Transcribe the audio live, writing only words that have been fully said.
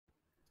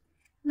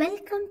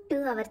Welcome to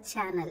our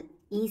channel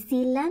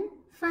Easy Learn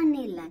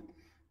Funny Learn.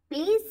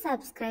 Please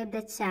subscribe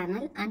the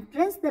channel and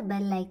press the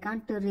bell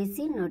icon to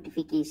receive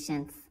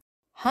notifications.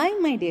 Hi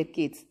my dear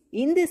kids,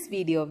 in this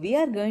video we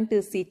are going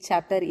to see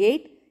chapter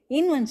 8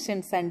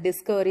 Inventions and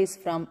Discoveries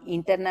from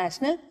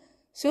International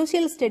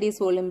Social Studies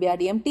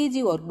Olympiad MTG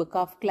workbook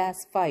of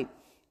class 5.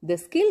 The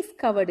skills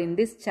covered in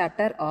this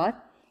chapter are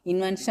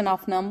invention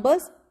of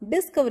numbers,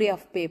 discovery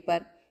of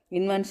paper,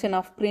 invention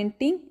of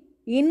printing,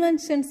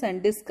 inventions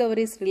and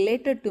discoveries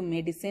related to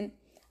medicine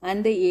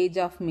and the age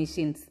of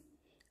machines.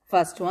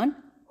 First one,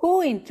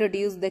 who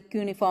introduced the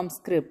cuneiform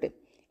script?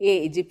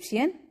 A.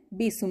 Egyptian,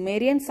 B.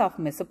 Sumerians of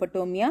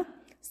Mesopotamia,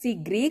 C.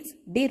 Greeks,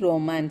 D.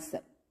 Romans.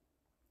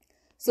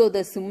 So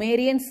the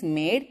Sumerians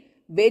made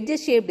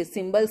wedge-shaped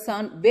symbols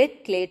on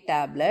wet clay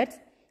tablets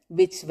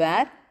which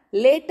were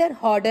later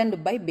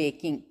hardened by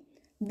baking.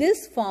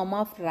 This form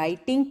of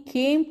writing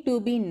came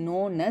to be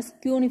known as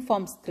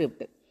cuneiform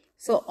script.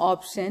 So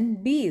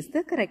option B is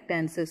the correct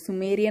answer.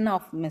 Sumerian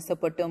of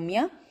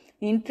Mesopotamia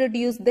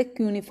introduced the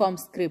cuneiform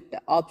script.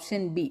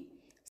 Option B.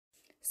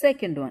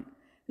 Second one.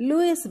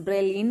 Louis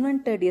Braille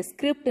invented a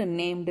script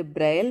named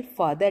Braille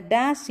for the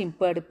dash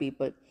impaired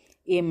people.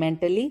 A.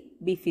 Mentally,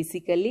 B.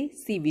 Physically,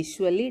 C.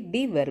 Visually,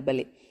 D.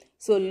 Verbally.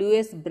 So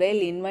Louis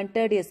Braille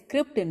invented a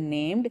script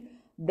named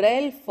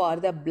Braille for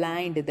the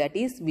blind, that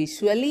is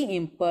visually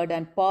impaired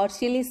and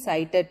partially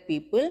sighted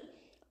people,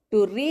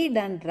 to read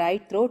and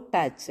write through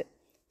touch.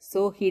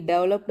 So he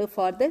developed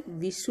for the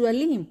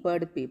visually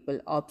impaired people.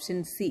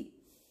 Option C.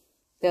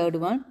 Third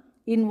one.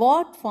 In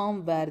what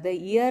form were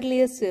the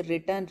earliest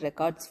written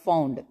records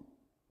found?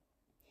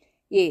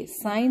 A.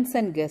 Signs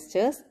and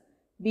gestures.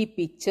 B.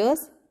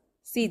 Pictures.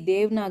 C.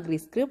 Devanagari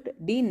script.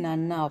 D.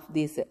 None of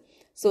these.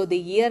 So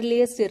the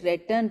earliest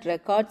written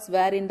records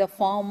were in the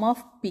form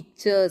of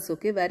pictures.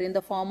 Okay, were in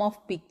the form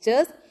of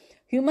pictures.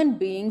 Human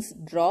beings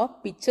draw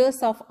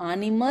pictures of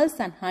animals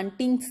and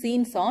hunting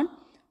scenes on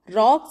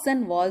rocks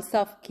and walls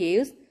of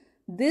caves.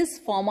 This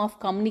form of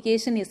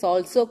communication is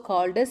also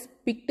called as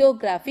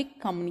pictographic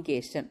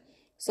communication.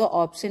 So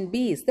option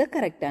B is the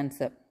correct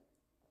answer.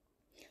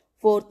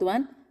 Fourth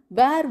one,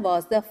 where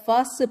was the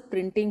first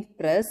printing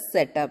press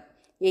set up?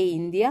 A.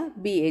 India,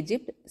 B.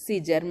 Egypt, C.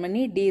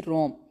 Germany, D.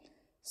 Rome.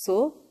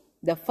 So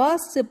the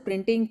first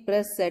printing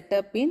press set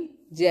up in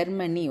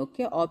Germany.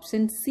 Okay,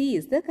 option C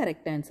is the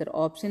correct answer.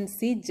 Option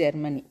C,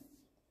 Germany.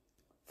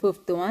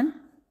 Fifth one,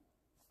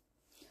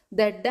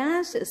 the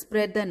dash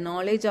spread the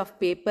knowledge of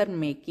paper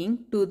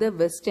making to the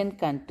Western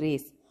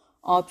countries.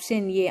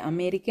 Option A,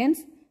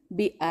 Americans,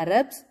 B.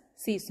 Arabs,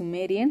 C.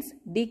 Sumerians,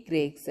 D.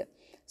 Greeks.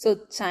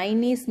 So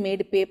Chinese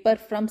made paper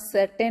from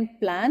certain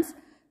plants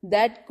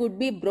that could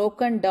be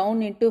broken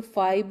down into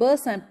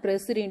fibers and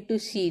pressed into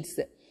sheets.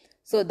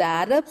 So the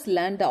Arabs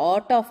learned the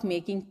art of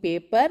making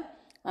paper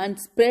and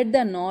spread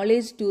the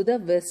knowledge to the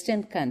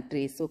Western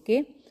countries.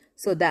 Okay.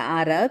 So the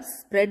Arabs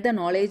spread the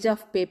knowledge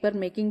of paper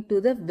making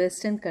to the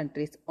Western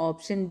countries.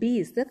 Option B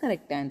is the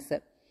correct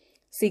answer.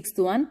 Sixth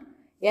one,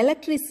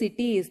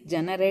 electricity is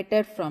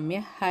generated from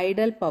a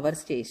tidal power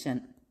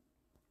station.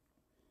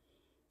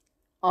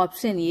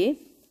 Option A,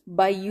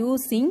 by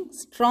using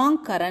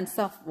strong currents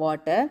of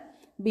water.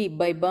 B,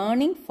 by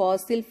burning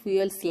fossil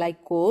fuels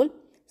like coal.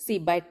 C,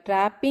 by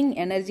trapping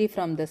energy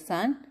from the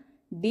sun.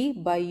 D,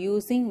 by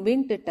using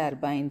wind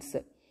turbines.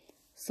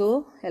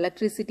 So,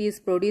 electricity is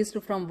produced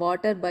from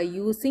water by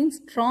using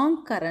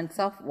strong currents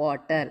of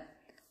water.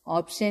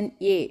 Option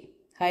A,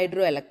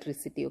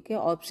 hydroelectricity. Okay,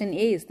 option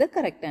A is the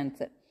correct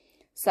answer.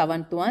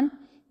 Seventh one,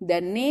 the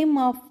name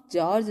of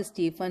George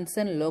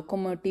Stephenson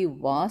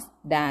locomotive was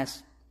dash.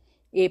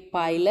 A.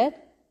 Pilot,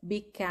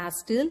 B.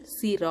 Castle,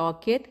 C.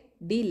 Rocket,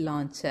 D.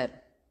 Launcher.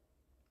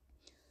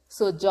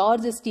 So,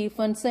 George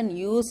Stephenson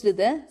used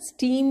the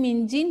steam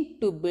engine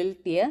to build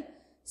a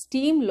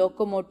steam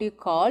locomotive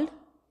called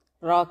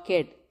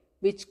Rocket,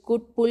 which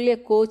could pull a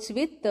coach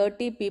with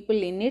 30 people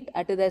in it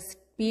at the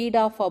speed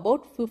of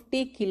about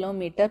 50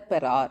 km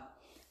per hour.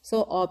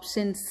 So,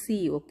 option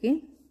C,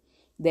 okay.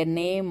 The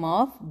name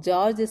of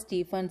George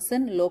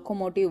Stephenson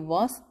locomotive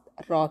was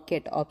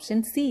Rocket.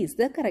 Option C is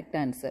the correct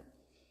answer.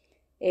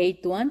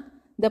 Eighth one,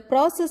 the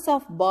process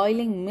of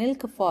boiling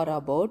milk for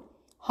about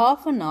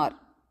half an hour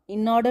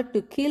in order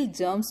to kill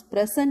germs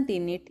present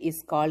in it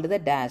is called the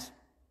dash.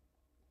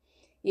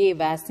 A.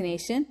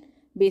 Vaccination,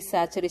 B.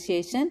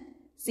 Saturation,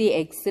 C.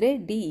 X-ray,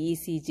 D.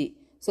 ECG.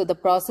 So the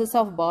process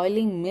of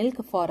boiling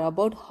milk for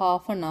about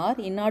half an hour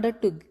in order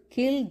to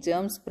kill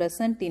germs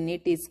present in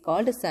it is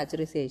called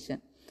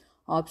saturation.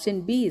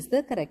 Option B is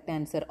the correct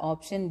answer.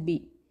 Option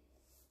B.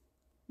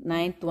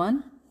 Ninth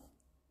one,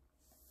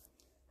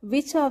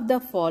 which of the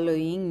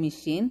following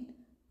machine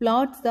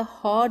plots the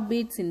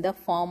heartbeats in the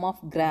form of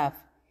graph?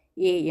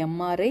 A.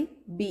 MRI,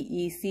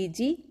 B.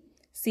 ECG,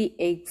 C.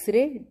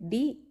 X-ray,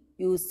 D.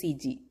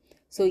 UCG.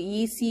 So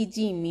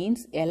ECG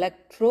means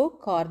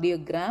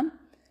electrocardiogram.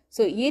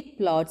 So it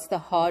plots the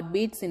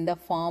heartbeats in the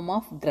form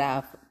of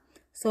graph.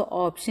 So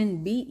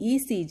option B,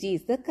 ECG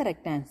is the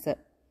correct answer.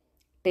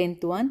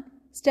 10th one,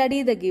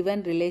 study the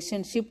given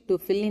relationship to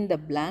fill in the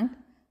blank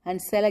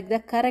and select the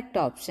correct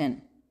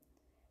option.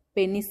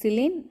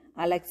 Penicillin,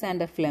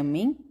 Alexander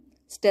Fleming.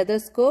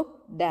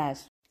 Stethoscope, dash.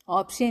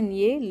 Option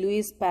A,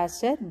 Louis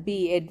Pasteur.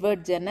 B,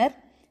 Edward Jenner.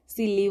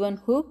 C,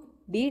 Leeuwenhoek.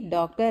 D,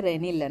 Dr.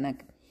 René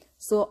Laennec.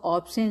 So,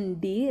 option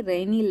D,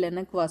 René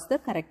Laennec was the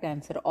correct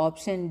answer.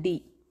 Option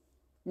D.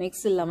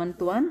 Next,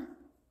 11th one.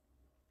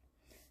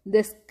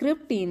 The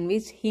script in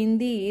which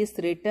Hindi is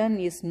written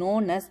is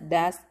known as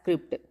dash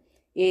script.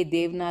 A,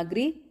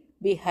 Devanagari.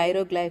 B,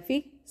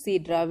 hieroglyphic. C,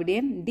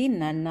 Dravidian. D,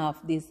 none of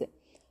these.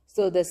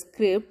 So, the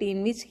script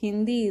in which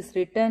Hindi is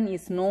written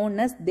is known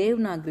as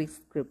Devanagari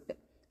script.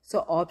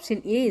 So,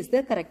 option A is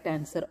the correct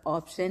answer.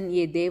 Option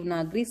A,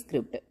 Devanagari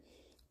script.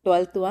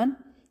 12th one.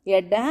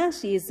 A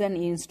dash is an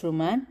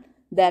instrument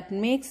that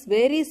makes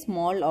very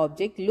small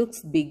object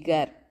looks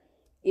bigger.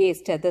 A,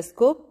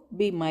 stethoscope.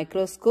 B,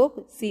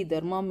 microscope. C,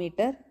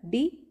 thermometer.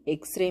 D,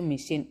 X-ray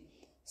machine.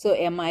 So,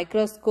 a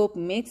microscope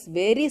makes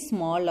very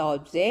small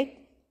object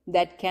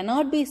that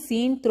cannot be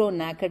seen through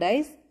naked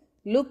eyes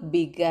look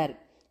bigger.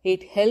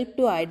 It helps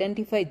to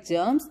identify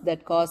germs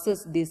that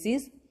causes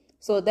disease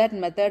so that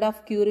method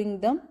of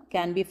curing them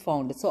can be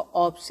found. So,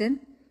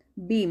 option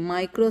B,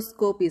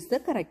 microscope is the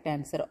correct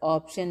answer.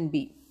 Option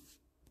B.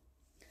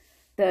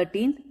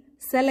 13th,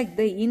 select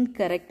the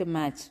incorrect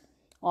match.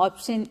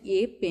 Option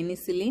A,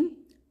 penicillin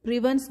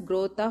prevents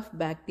growth of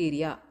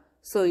bacteria.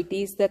 So, it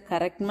is the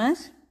correct match.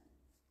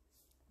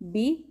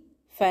 B,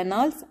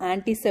 phenols,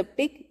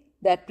 antiseptic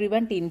that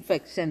prevent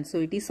infection. So,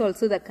 it is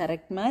also the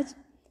correct match.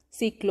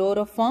 C,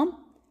 chloroform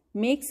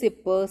makes a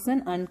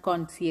person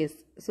unconscious.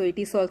 So, it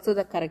is also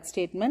the correct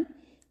statement.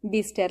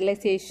 D,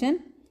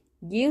 sterilization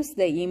gives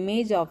the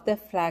image of the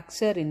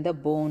fracture in the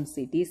bones.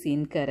 It is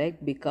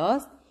incorrect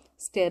because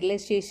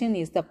sterilization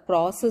is the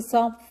process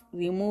of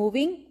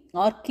removing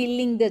or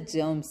killing the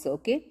germs.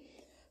 Okay.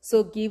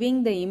 So,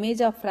 giving the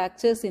image of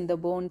fractures in the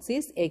bones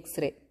is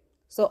X-ray.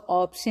 So,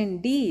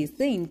 option D is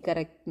the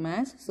incorrect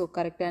match. So,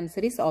 correct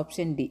answer is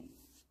option D.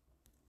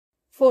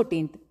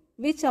 14th,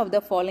 which of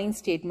the following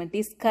statement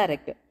is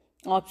correct?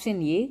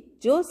 Option A,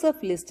 Joseph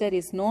Lister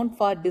is known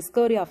for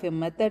discovery of a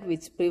method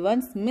which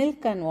prevents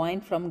milk and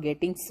wine from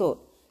getting sour.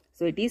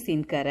 So, it is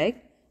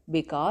incorrect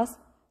because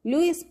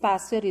Louis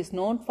Pasteur is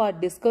known for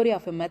discovery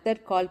of a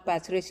method called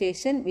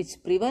pasteurization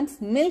which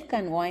prevents milk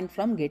and wine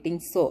from getting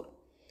sour.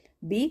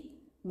 B,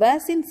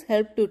 vaccines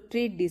help to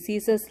treat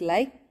diseases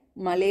like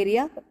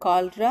malaria,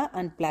 cholera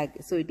and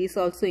plague. So, it is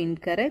also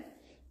incorrect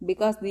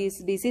because this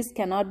disease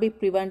cannot be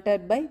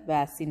prevented by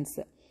vaccines.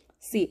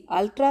 C,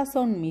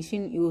 ultrasound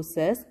machine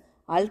uses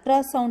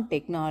ultrasound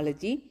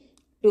technology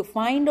to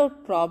find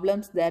out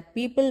problems that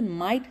people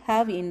might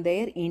have in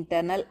their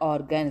internal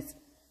organs.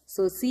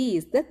 So, C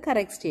is the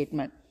correct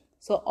statement.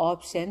 So,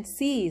 option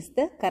C is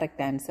the correct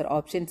answer.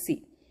 Option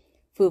C.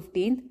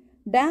 15th,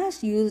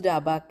 dash used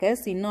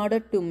abacus in order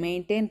to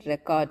maintain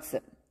records.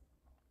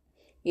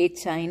 A,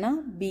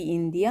 China. B,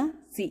 India.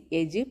 C,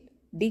 Egypt.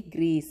 D,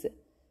 Greece.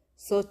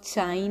 So,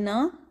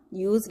 China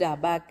used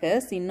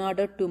abacus in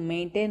order to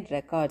maintain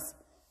records.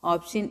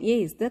 Option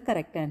A is the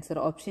correct answer.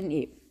 Option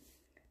A.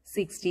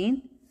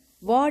 16.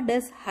 What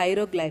does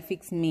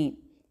hieroglyphics mean?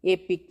 A,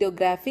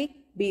 pictographic.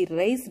 B,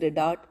 raised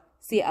dot.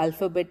 C,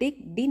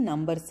 alphabetic. D,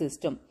 number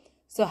system.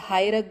 So,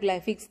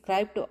 hieroglyphic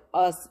script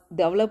was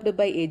developed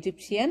by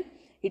Egyptian.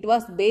 It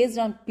was based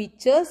on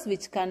pictures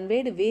which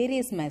conveyed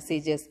various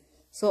messages.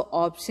 So,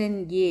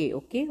 option A.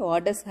 Okay.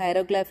 What does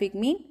hieroglyphic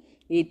mean?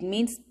 It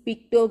means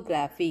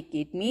pictographic.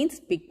 It means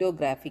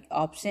pictographic.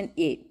 Option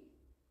A.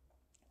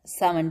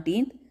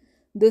 17th.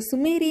 The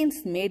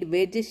Sumerians made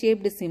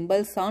wedge-shaped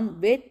symbols on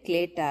wet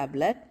clay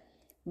tablet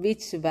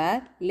which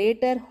were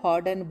later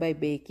hardened by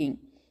baking.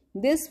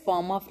 This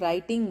form of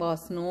writing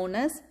was known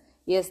as,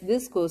 yes,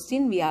 this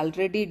question we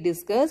already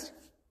discussed.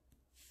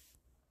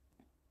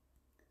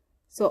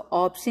 So,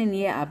 option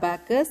A,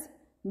 abacus.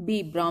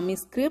 B, Brahmi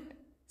script.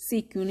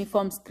 C,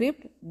 cuneiform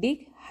script.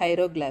 D,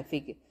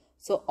 hieroglyphic.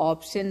 So,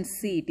 option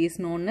C, it is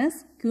known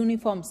as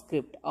cuneiform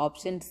script.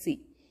 Option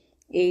C.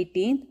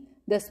 18th,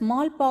 the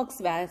smallpox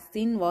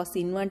vaccine was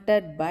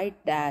invented by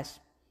dash.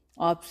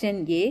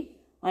 Option A,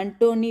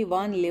 Antony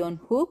van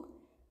Leeuwenhoek.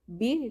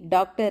 B,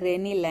 Dr.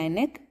 René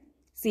Laennec.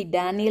 C,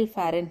 Daniel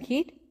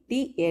Fahrenheit.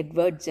 D,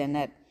 Edward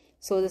Jenner.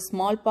 So, the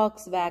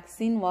smallpox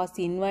vaccine was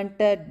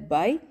invented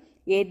by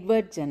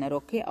Edward Jenner.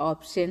 Okay,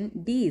 option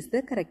D is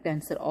the correct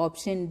answer.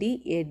 Option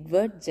D,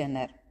 Edward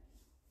Jenner.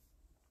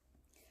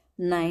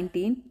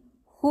 19.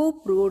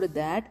 Who proved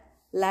that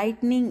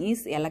lightning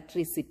is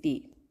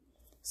electricity?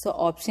 So,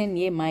 option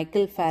A,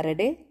 Michael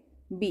Faraday.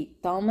 B,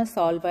 Thomas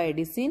Alva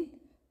Edison.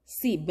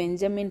 C,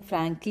 Benjamin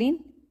Franklin.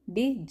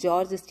 D,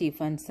 George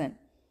Stephenson.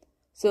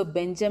 So,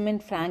 Benjamin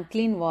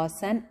Franklin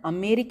was an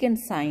American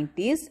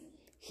scientist.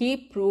 He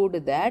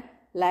proved that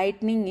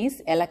lightning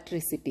is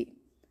electricity.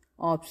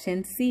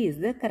 Option C is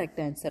the correct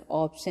answer.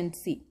 Option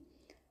C.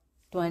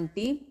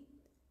 20.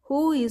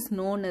 Who is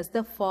known as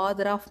the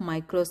father of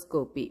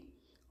microscopy?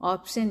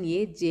 Option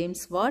A,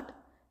 James Watt.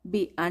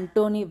 B,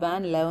 Antony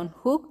van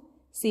Leeuwenhoek.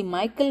 C,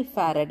 Michael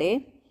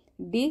Faraday.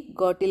 D,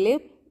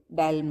 Gottlieb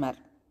Daimler.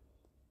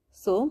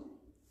 So,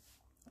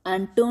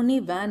 Antony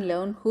van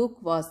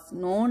Leeuwenhoek was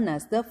known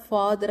as the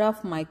father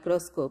of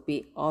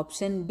microscopy.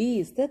 Option B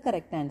is the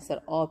correct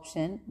answer.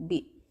 Option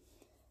B.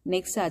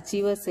 Next,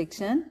 achiever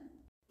section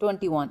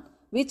 21.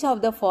 Which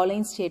of the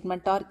following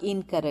statements are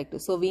incorrect?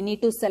 So, we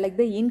need to select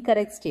the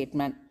incorrect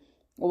statement.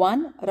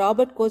 1.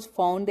 Robert Koch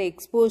found the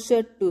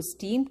exposure to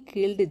steam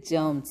killed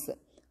germs.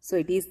 So,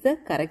 it is the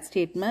correct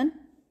statement.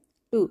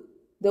 2.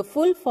 The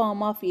full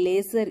form of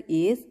laser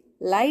is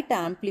light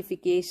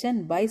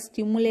amplification by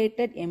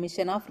stimulated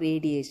emission of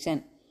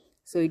radiation.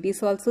 So, it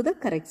is also the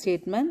correct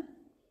statement.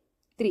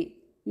 3.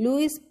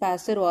 Louis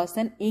Pasteur was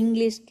an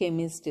English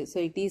chemist. So,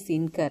 it is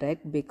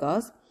incorrect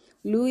because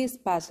Louis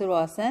Pasteur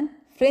was an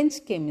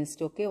French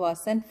chemist. Okay,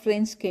 was an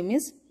French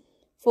chemist.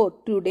 4.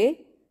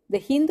 Today, the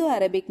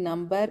Hindu-Arabic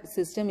number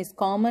system is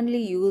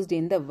commonly used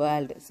in the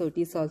world. So, it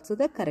is also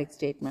the correct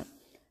statement.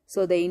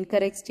 So, the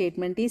incorrect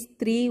statement is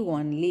 3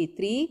 only.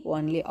 3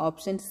 only.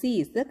 Option C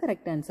is the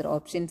correct answer.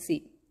 Option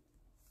C.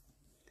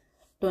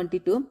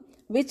 22.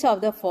 Which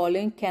of the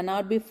following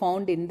cannot be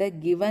found in the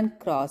given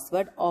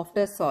crossword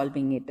after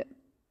solving it?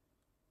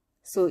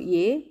 So,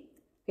 A.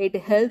 It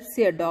helps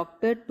a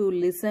doctor to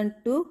listen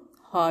to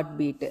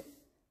heartbeat.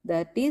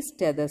 That is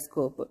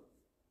stethoscope.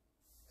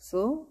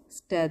 So,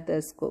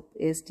 stethoscope.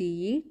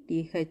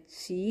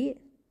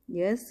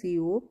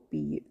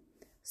 S-T-E-T-H-E-S-C-O-P-E.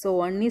 So,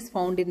 one is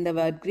found in the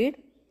word grid.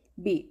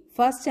 B.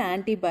 First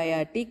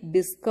antibiotic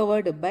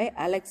discovered by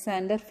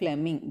Alexander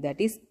Fleming. That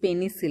is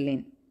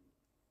penicillin.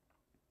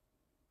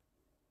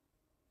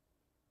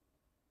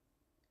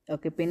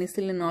 Okay,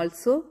 penicillin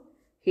also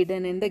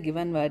hidden in the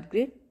given word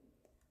grid.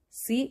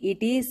 C.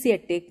 It is a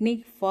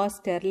technique for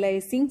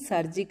sterilizing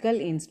surgical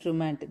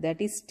instrument. That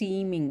is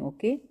steaming.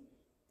 Okay.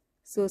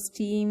 So,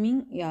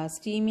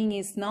 steaming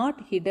is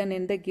not hidden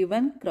in the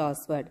given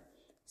crossword.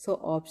 So,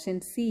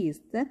 option C is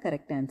the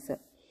correct answer.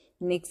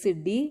 Next,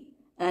 D.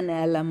 An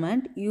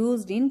element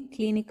used in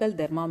clinical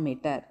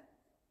thermometer.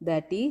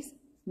 That is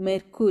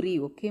mercury.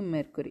 Okay,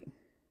 mercury.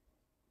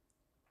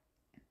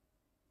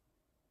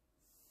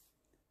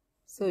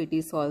 So, it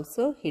is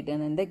also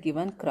hidden in the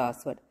given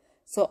crossword.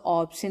 So,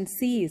 option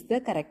C is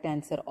the correct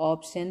answer.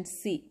 Option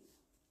C.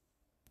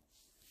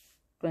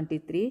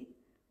 23.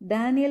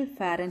 Daniel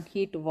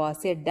Fahrenheit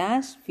was a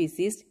dash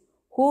physicist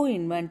who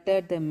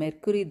invented the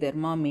mercury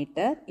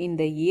thermometer in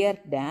the year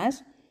dash.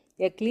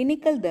 A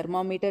clinical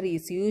thermometer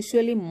is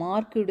usually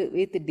marked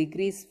with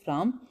degrees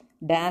from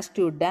dash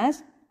to dash,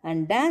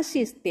 and dash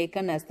is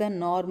taken as the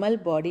normal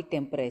body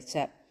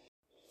temperature.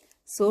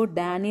 So,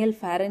 Daniel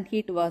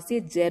Fahrenheit was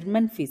a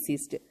German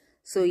physicist.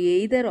 So,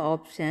 either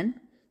option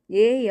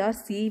A or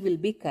C will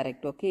be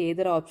correct. Okay,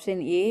 either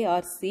option A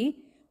or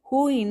C.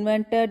 Who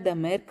invented the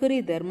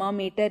mercury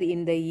thermometer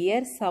in the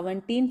year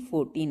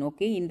 1714?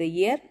 Okay, in the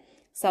year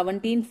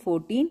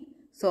 1714.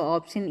 So,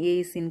 option A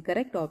is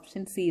incorrect.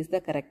 Option C is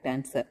the correct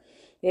answer.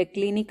 A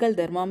clinical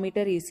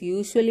thermometer is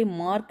usually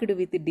marked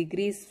with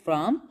degrees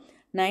from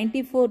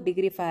 94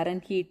 degree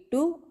Fahrenheit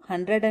to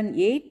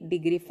 108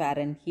 degree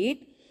Fahrenheit,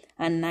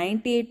 and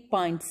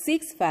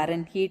 98.6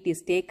 Fahrenheit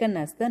is taken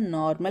as the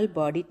normal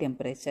body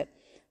temperature.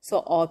 So,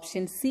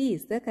 option C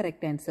is the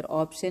correct answer.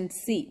 Option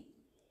C.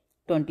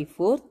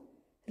 24.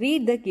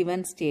 Read the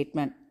given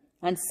statement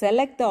and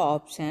select the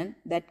option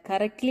that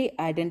correctly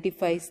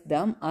identifies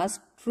them as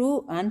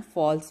true and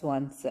false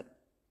ones.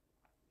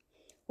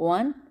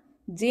 1.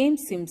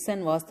 James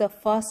Simpson was the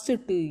first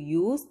to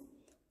use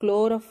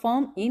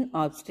chloroform in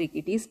obstetrics.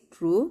 It is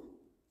true.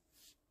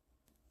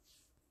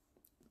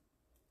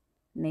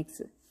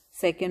 Next.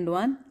 Second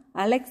one.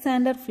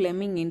 Alexander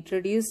Fleming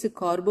introduced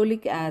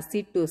carbolic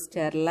acid to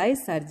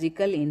sterilize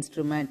surgical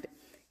instrument.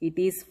 It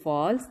is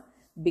false,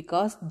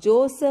 because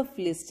Joseph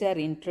Lister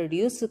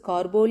introduced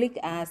carbolic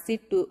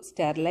acid to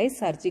sterilize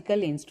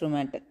surgical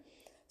instrument.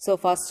 So,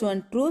 first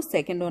one true,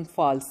 second one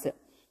false.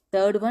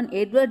 Third one,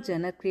 Edward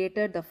Jenner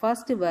created the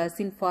first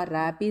vaccine for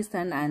rabies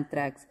and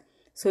anthrax.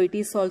 So, it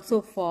is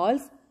also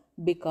false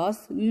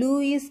because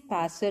Louis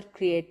Pasteur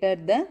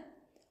created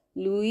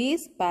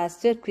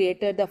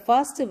the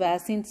first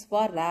vaccines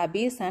for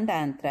rabies and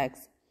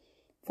anthrax.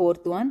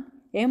 Fourth one,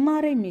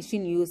 MRI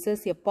machine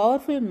uses a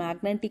powerful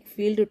magnetic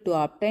field to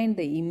obtain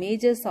the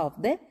images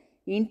of the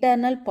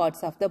internal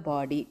parts of the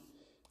body.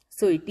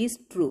 So, it is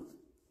true.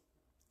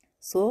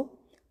 So,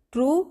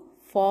 true,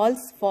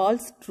 false,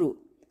 false, true.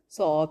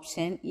 So,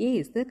 option A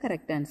is the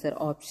correct answer.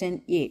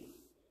 Option A.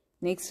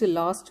 Next,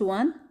 last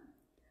one.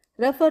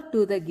 Refer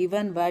to the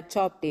given word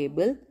chop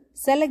table.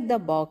 Select the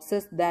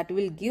boxes that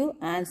will give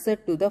answer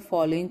to the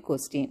following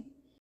question.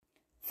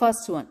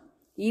 First one.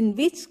 In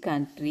which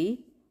country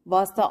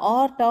was the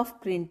art of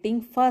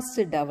printing first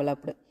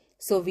developed?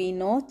 So, we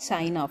know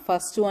China.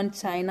 First one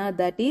China,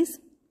 that is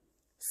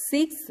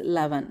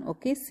 611.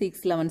 Okay,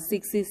 611.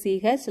 6 is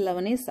CH,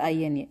 11 is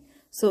INA.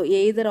 So,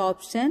 either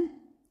option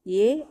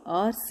A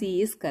or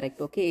C is correct.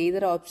 Okay,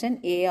 either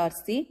option A or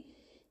C.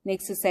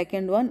 Next,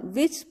 second one.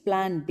 Which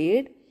plant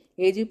did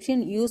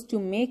Egyptian used to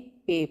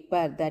make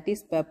paper? That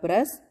is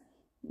papyrus.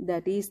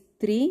 That is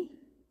 3,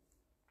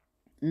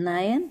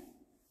 9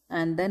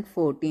 and then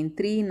 14.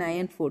 3,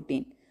 9,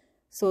 14.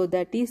 So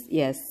that is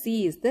yes,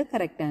 C is the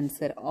correct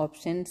answer.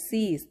 Option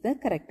C is the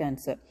correct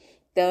answer.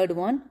 Third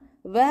one,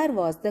 where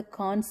was the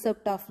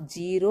concept of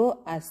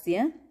 0 as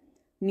a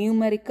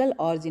numerical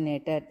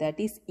originated? That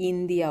is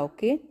India,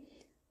 okay.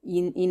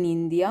 In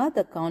India,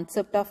 the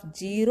concept of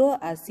 0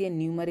 as a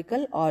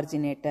numerical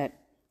originated.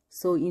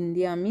 So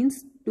India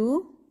means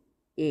 2,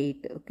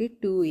 8, okay,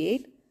 2,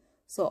 8.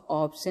 So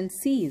option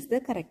C is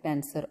the correct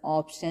answer.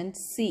 Option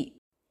C.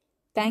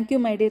 Thank you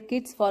my dear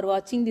kids for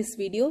watching this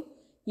video.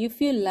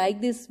 If you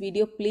like this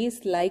video,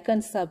 please like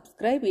and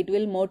subscribe. It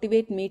will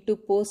motivate me to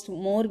post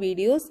more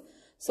videos.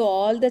 So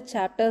all the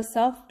chapters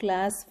of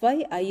class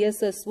 5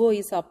 ISSO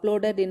is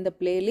uploaded in the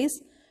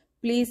playlist.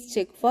 Please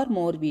check for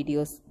more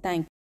videos.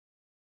 Thank you.